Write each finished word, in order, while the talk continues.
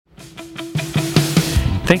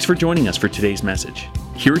Thanks for joining us for today's message.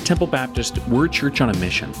 Here at Temple Baptist, we're a church on a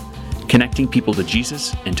mission, connecting people to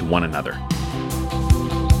Jesus and to one another.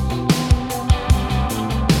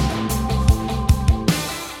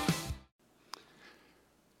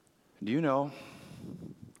 Do you know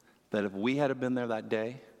that if we had been there that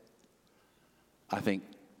day, I think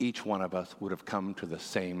each one of us would have come to the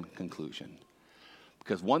same conclusion?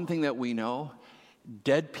 Because one thing that we know,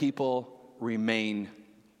 dead people remain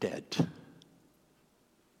dead.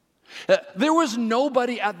 There was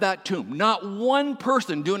nobody at that tomb, not one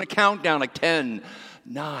person doing a countdown like 10,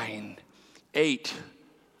 9, 8,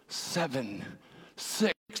 7,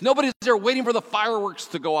 6. Nobody's there waiting for the fireworks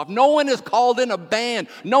to go off. No one has called in a band.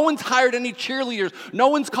 No one's hired any cheerleaders. No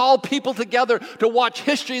one's called people together to watch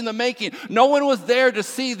history in the making. No one was there to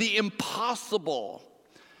see the impossible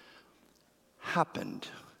happened.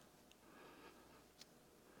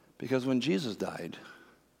 Because when Jesus died,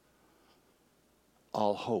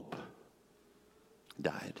 all hope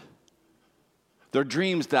died. Their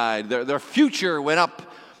dreams died. Their future went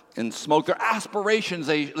up in smoke. Their aspirations,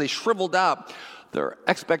 they shriveled up. Their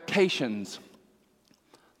expectations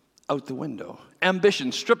out the window.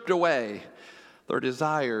 Ambition stripped away. Their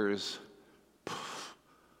desires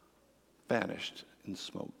vanished in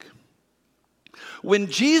smoke. When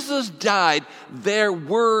Jesus died, there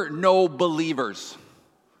were no believers.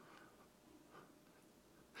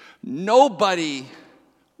 Nobody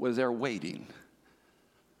was there waiting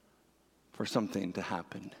for something to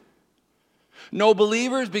happen. No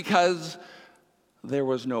believers because there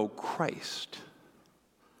was no Christ.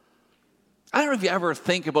 I don't know if you ever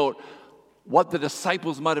think about what the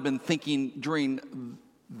disciples might have been thinking during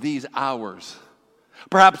these hours.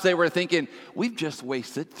 Perhaps they were thinking, we've just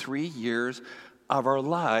wasted 3 years of our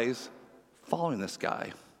lives following this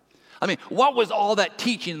guy. I mean, what was all that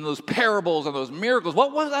teaching and those parables and those miracles?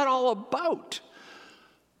 What was that all about?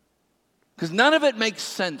 Because none of it makes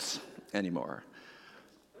sense anymore.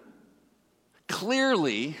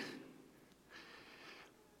 Clearly,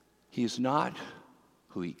 he's not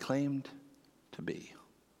who he claimed to be.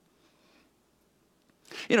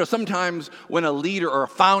 You know, sometimes when a leader or a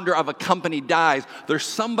founder of a company dies, there's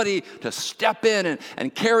somebody to step in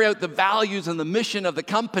and carry out the values and the mission of the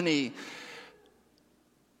company.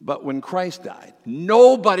 But when Christ died,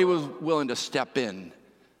 nobody was willing to step in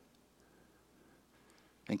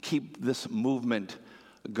and keep this movement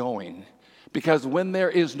going. Because when there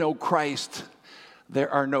is no Christ, there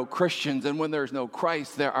are no Christians. And when there's no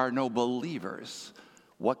Christ, there are no believers.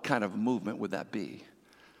 What kind of movement would that be?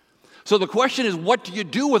 So the question is, what do you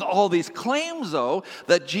do with all these claims, though,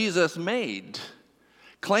 that Jesus made?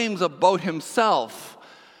 Claims about himself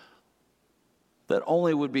that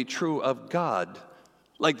only would be true of God.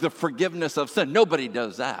 Like the forgiveness of sin. Nobody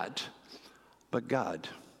does that but God.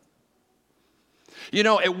 You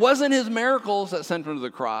know, it wasn't his miracles that sent him to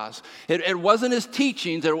the cross. It wasn't his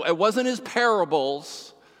teachings. It wasn't his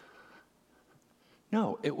parables.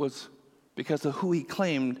 No, it was because of who he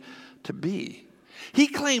claimed to be. He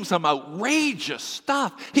claimed some outrageous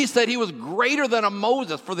stuff. He said he was greater than a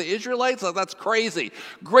Moses. For the Israelites, that's crazy.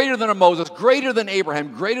 Greater than a Moses, greater than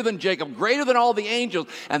Abraham, greater than Jacob, greater than all the angels.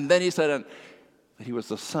 And then he said that he was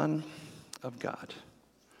the Son of God.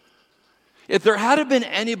 If there had been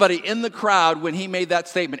anybody in the crowd when he made that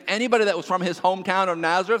statement, anybody that was from his hometown of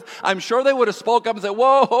Nazareth, I'm sure they would have spoke up and said,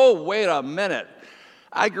 whoa, wait a minute.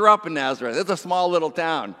 I grew up in Nazareth. It's a small little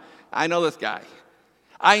town. I know this guy.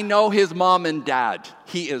 I know his mom and dad.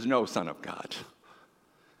 He is no Son of God.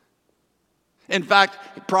 In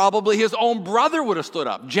fact, probably his own brother would have stood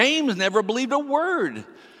up. James never believed a word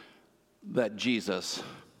that Jesus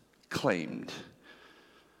claimed.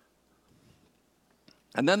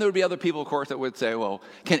 And then there would be other people, of course, that would say, well,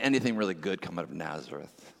 can anything really good come out of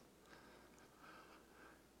Nazareth?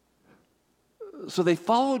 So they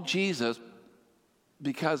followed Jesus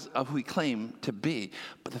because of who he claimed to be.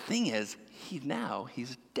 But the thing is,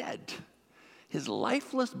 he's dead. His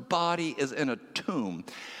lifeless body is in a tomb.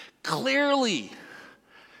 Clearly,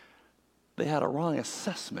 they had a wrong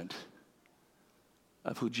assessment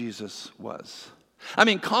of who Jesus was. I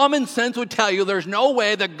mean, common sense would tell you there's no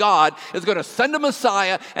way that God is going to send a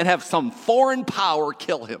Messiah and have some foreign power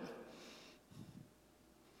kill him.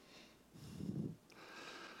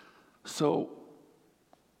 So,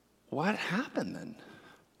 what happened then?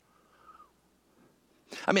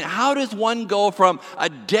 I mean, how does one go from a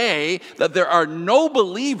day that there are no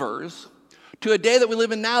believers to a day that we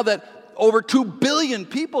live in now that over 2 billion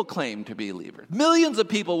people claim to be believers? Millions of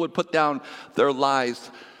people would put down their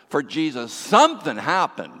lives for Jesus. Something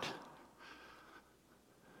happened.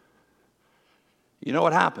 You know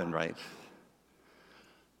what happened, right?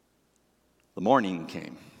 The morning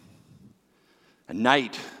came, and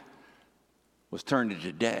night was turned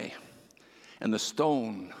into day, and the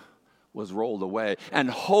stone was rolled away, and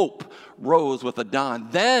hope rose with the dawn.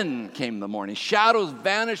 Then came the morning. Shadows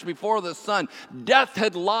vanished before the sun. Death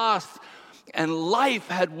had lost, and life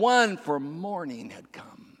had won, for morning had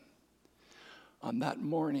come. On that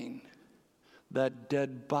morning, that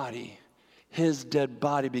dead body, his dead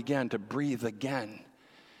body, began to breathe again,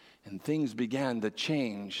 and things began to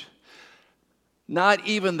change. Not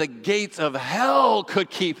even the gates of hell could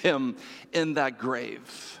keep him in that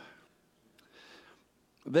grave.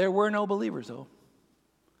 There were no believers, though,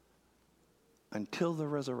 until the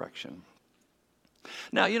resurrection.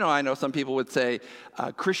 Now, I know some people would say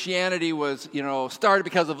Christianity was, started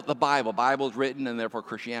because of the Bible. Bible is written, and therefore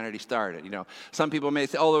Christianity started. Some people may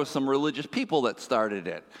say, there were some religious people that started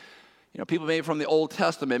it. People maybe from the Old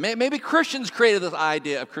Testament. Maybe Christians created this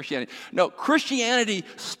idea of Christianity. No, Christianity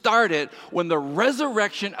started when the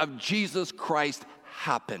resurrection of Jesus Christ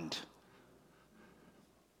happened.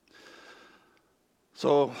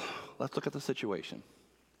 So let's look at the situation.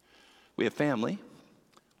 We have family,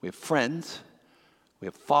 we have friends, we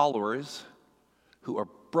have followers who are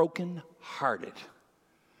broken-hearted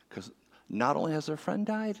because not only has their friend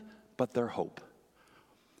died, but their hope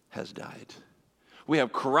has died. We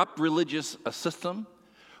have corrupt religious system.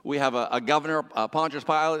 We have a governor, Pontius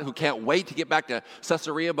Pilate, who can't wait to get back to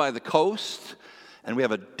Caesarea by the coast. And we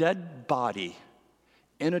have a dead body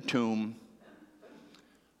in a tomb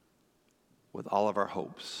with all of our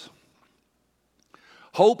hopes.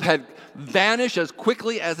 Hope had vanished as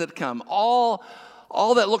quickly as it come. All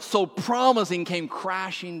that looked so promising came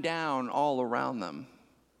crashing down all around them.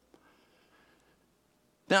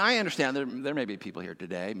 Now, I understand there may be people here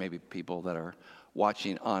today, maybe people that are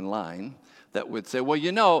watching online, that would say,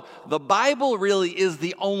 well, the Bible really is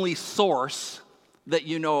the only source that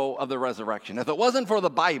you know of the resurrection. If it wasn't for the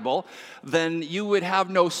Bible, then you would have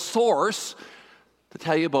no source to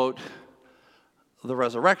tell you about the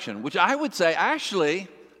resurrection, which I would say, actually,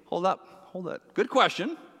 hold that. Good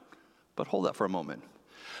question, but hold that for a moment.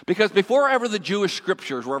 Because before ever the Jewish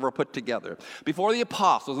scriptures were ever put together, before the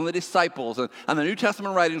apostles and the disciples and the New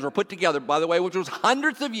Testament writings were put together, by the way, which was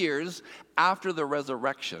hundreds of years after the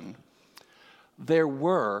resurrection, there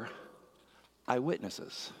were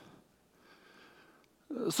eyewitnesses.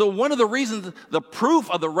 So one of the reasons, the proof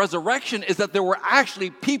of the resurrection, is that there were actually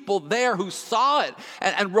people there who saw it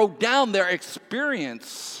and wrote down their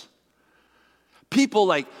experience. People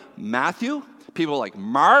like Matthew, people like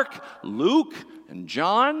Mark, Luke, and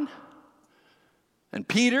John, and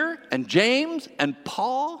Peter, and James, and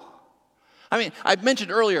Paul. I mean, I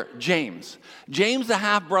mentioned earlier James. James, the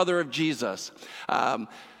half-brother of Jesus.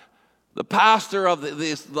 The pastor of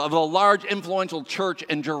the large influential church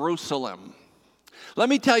in Jerusalem. Let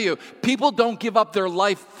me tell you, people don't give up their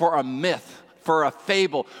life for a myth, for a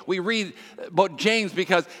fable. We read about James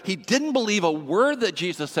because he didn't believe a word that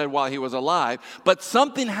Jesus said while he was alive, but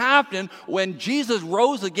something happened when Jesus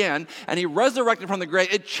rose again and he resurrected from the grave.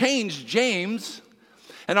 It changed James,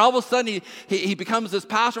 and all of a sudden he becomes this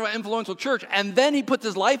pastor of an influential church, and then he puts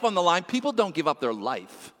his life on the line. People don't give up their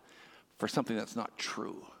life for something that's not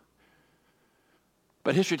true.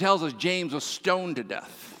 But history tells us James was stoned to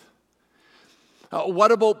death.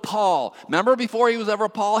 What about Paul? Remember, before he was ever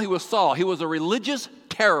Paul, he was Saul. He was a religious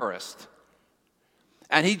terrorist.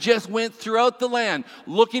 And he just went throughout the land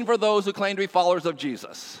looking for those who claimed to be followers of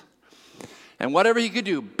Jesus. And whatever he could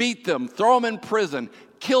do, beat them, throw them in prison,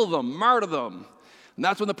 kill them, martyr them. And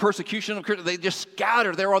that's when the persecution of Christians, they just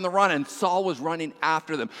scattered. They were on the run, and Saul was running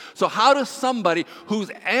after them. So how does somebody who's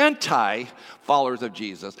anti-followers of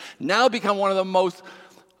Jesus now become one of the most...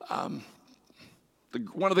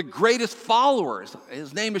 one of the greatest followers?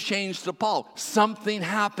 His name is changed to Paul. Something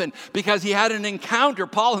happened because he had an encounter.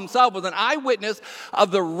 Paul himself was an eyewitness of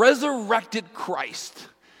the resurrected Christ.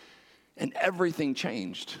 And everything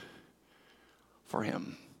changed for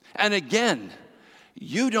him. And again,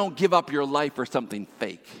 you don't give up your life for something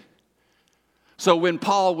fake. So when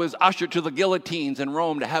Paul was ushered to the guillotines in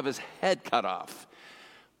Rome to have his head cut off,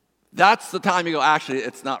 that's the time you go, actually,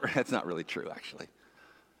 it's not really true, actually.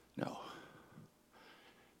 No.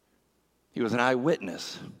 He was an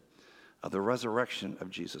eyewitness of the resurrection of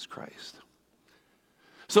Jesus Christ.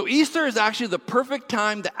 So Easter is actually the perfect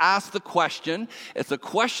time to ask the question. It's a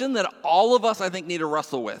question that all of us, I think, need to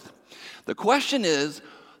wrestle with. The question is,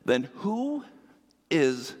 then who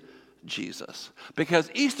is Jesus? Because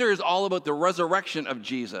Easter is all about the resurrection of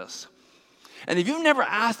Jesus. And if you've never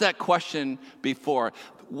asked that question before,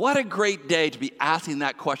 what a great day to be asking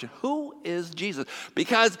that question. Who is Jesus?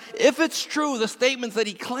 Because if it's true, the statements that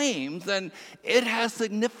he claims, then it has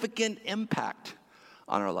significant impact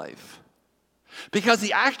on our life. Because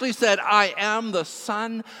he actually said, I am the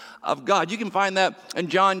Son of God. You can find that in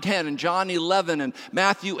John 10 and John 11 and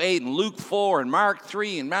Matthew 8 and Luke 4 and Mark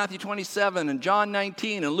 3 and Matthew 27 and John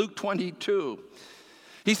 19 and Luke 22.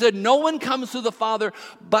 He said, no one comes to the Father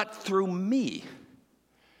but through me.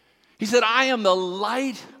 He said, I am the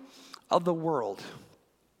light of the world.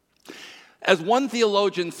 As one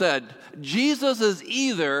theologian said, Jesus is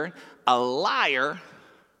either a liar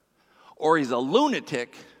or he's a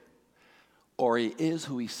lunatic or he is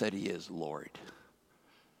who he said he is, Lord.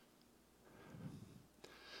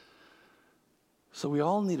 So we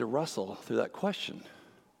all need to wrestle through that question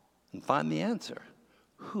and find the answer.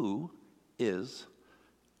 Who is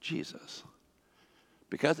Jesus?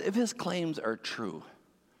 Because if his claims are true,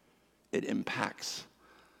 it impacts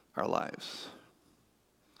our lives.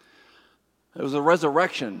 It was a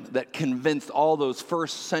resurrection that convinced all those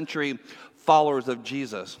first century followers of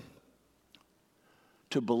Jesus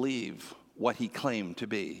to believe what he claimed to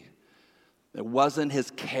be. It wasn't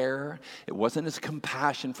his care. It wasn't his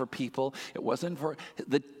compassion for people. It wasn't for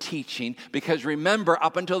the teaching. Because remember,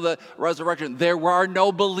 up until the resurrection, there were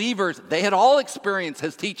no believers. They had all experienced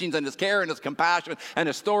his teachings and his care and his compassion and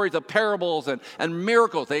his stories of parables and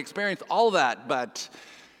miracles. They experienced all that, but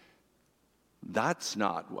that's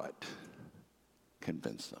not what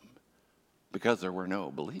convinced them. Because there were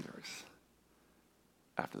no believers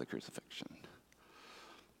after the crucifixion.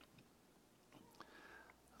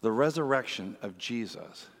 The resurrection of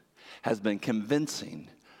Jesus has been convincing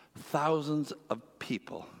thousands of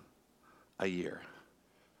people a year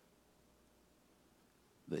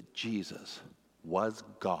that Jesus was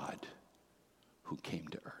God who came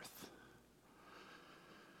to earth.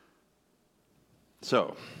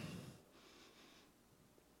 So,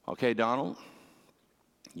 okay, Donald,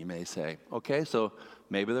 you may say, okay, so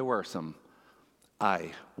maybe there were some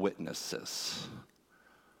eyewitnesses.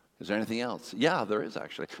 Is there anything else? Yeah, there is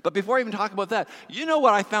actually. But before I even talk about that, you know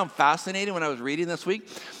what I found fascinating when I was reading this week?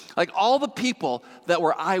 Like all the people that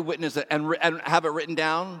were eyewitnesses and have it written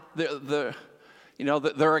down, their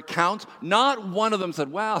accounts, not one of them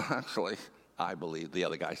said, well, actually, I believe the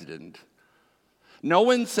other guys didn't. No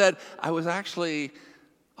one said, I was actually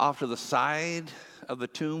off to the side of the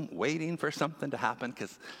tomb waiting for something to happen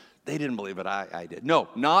because they didn't believe it, I did. No,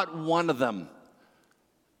 not one of them.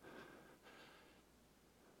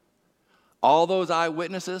 All those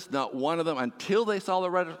eyewitnesses, not one of them, until they saw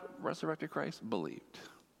the resurrected Christ, believed.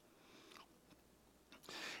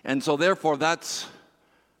 And so therefore, that's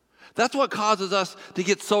what causes us to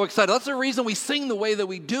get so excited. That's the reason we sing the way that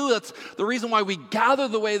we do. That's the reason why we gather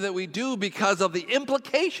the way that we do, because of the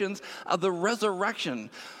implications of the resurrection.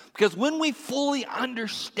 Because when we fully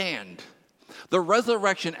understand the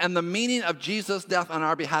resurrection and the meaning of Jesus' death on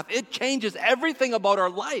our behalf, it changes everything about our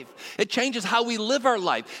life. It changes how we live our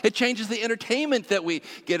life. It changes the entertainment that we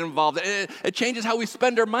get involved in. It changes how we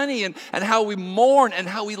spend our money and how we mourn and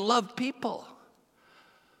how we love people.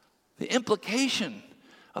 The implication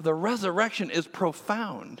of the resurrection is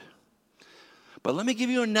profound. But let me give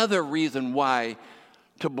you another reason why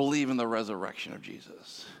to believe in the resurrection of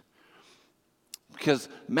Jesus. Because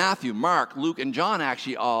Matthew, Mark, Luke, and John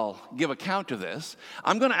actually all give account to this.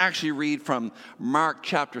 I'm going to actually read from Mark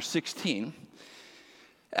chapter 16.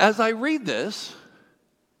 As I read this,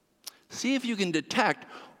 see if you can detect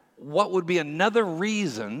what would be another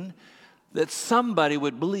reason that somebody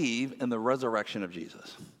would believe in the resurrection of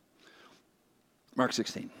Jesus. Mark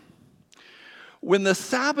 16. When the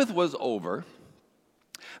Sabbath was over,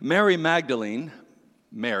 Mary Magdalene,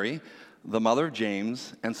 Mary, the mother of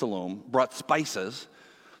James and Salome, brought spices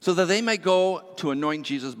so that they might go to anoint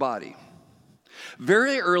Jesus' body.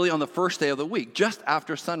 Very early on the first day of the week, just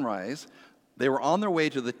after sunrise, they were on their way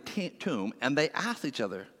to the tomb, and they asked each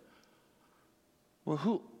other, well,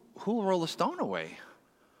 who will roll the stone away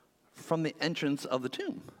from the entrance of the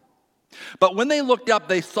tomb? But when they looked up,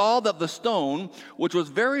 they saw that the stone, which was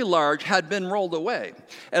very large, had been rolled away.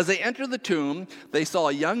 As they entered the tomb, they saw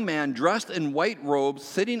a young man dressed in white robes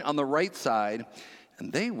sitting on the right side,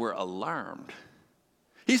 and they were alarmed.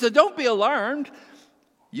 He said, don't be alarmed.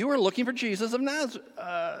 You are looking for Jesus of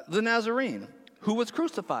the Nazarene, who was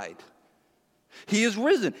crucified. He is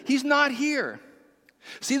risen. He's not here.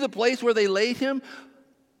 See the place where they laid him?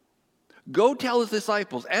 Go tell his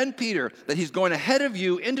disciples and Peter that he's going ahead of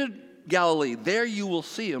you into Galilee. There you will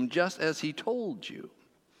see him just as he told you.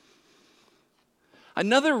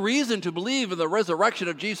 Another reason to believe in the resurrection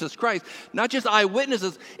of Jesus Christ, not just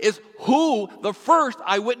eyewitnesses, is who the first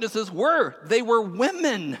eyewitnesses were. They were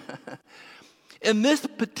women. In this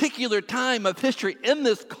particular time of history, in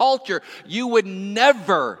this culture, you would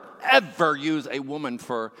never, ever use a woman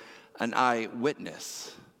for an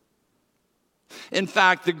eyewitness. In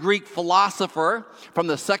fact, the Greek philosopher from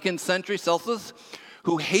the 2nd century, Celsus,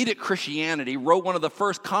 who hated Christianity, wrote one of the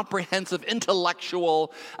first comprehensive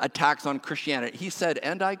intellectual attacks on Christianity. He said,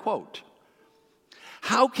 and I quote,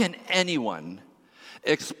 "How can anyone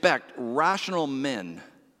expect rational men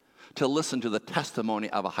to listen to the testimony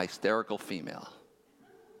of a hysterical female?"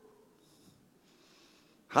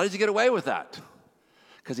 How did he get away with that?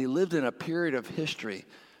 Because he lived in a period of history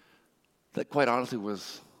that quite honestly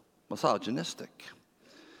was misogynistic.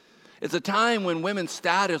 It's a time when women's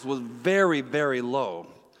status was very, very low.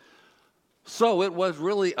 So it was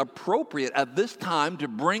really appropriate at this time to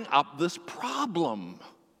bring up this problem.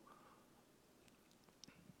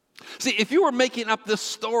 See, if you were making up this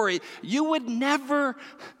story, you would never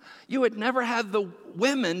have the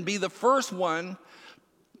women be the first one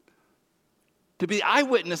to be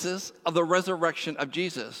eyewitnesses of the resurrection of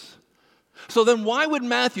Jesus. So then why would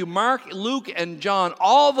Matthew, Mark, Luke, and John,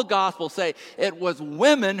 all the Gospels say it was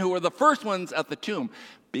women who were the first ones at the tomb?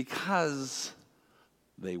 Because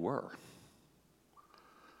they were.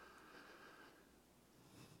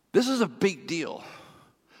 This is a big deal.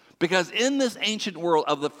 Because in this ancient world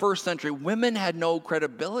of the first century, women had no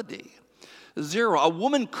credibility. Zero. A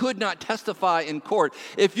woman could not testify in court.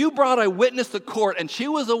 If you brought a witness to court and she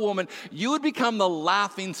was a woman, you would become the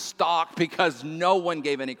laughing stock because no one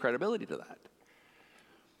gave any credibility to that.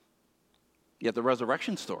 Yet the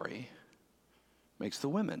resurrection story makes the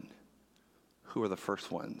women who are the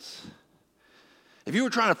first ones. If you were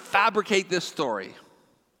trying to fabricate this story,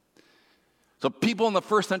 so people in the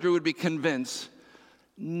first century would be convinced,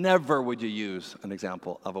 never would you use an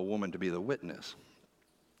example of a woman to be the witness.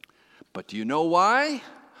 But do you know why?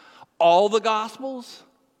 All the Gospels,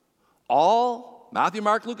 all Matthew,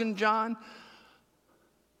 Mark, Luke, and John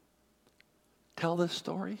tell this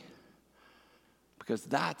story? Because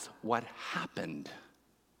that's what happened.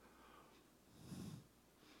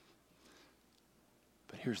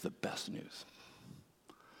 But here's the best news.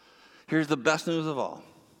 Here's the best news of all.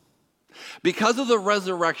 Because of the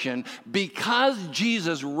resurrection, because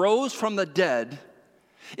Jesus rose from the dead,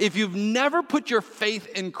 if you've never put your faith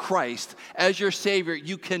in Christ as your Savior,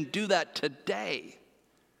 you can do that today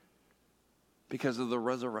because of the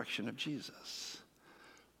resurrection of Jesus.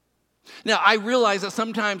 Now, I realize that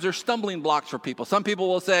sometimes there's stumbling blocks for people. Some people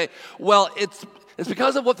will say, well, it's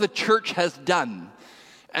because of what the church has done.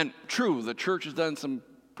 And true, the church has done some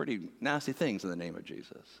pretty nasty things in the name of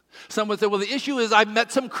Jesus. Some would say, well, the issue is I've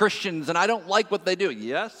met some Christians and I don't like what they do.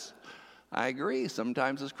 Yes, I agree.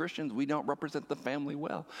 Sometimes as Christians, we don't represent the family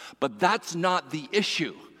well. But that's not the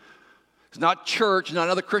issue. It's not church, not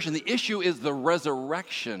another Christian. The issue is the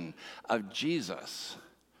resurrection of Jesus.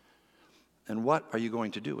 And what are you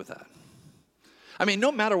going to do with that? I mean,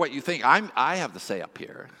 no matter what you think, I have to say up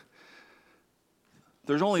here,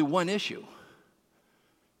 there's only one issue.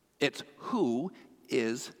 It's who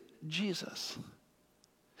is Jesus?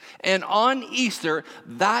 And on Easter,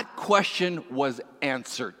 that question was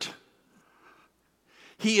answered.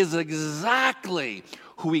 He is exactly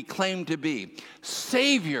who he claimed to be,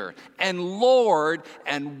 Savior and Lord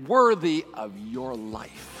and worthy of your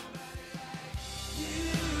life.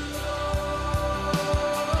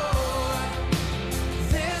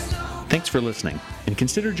 Thanks for listening, and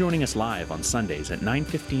consider joining us live on Sundays at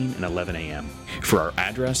 9:15 and 11 a.m. For our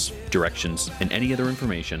address, directions, and any other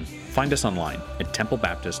information, find us online at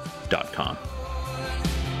templebaptist.com.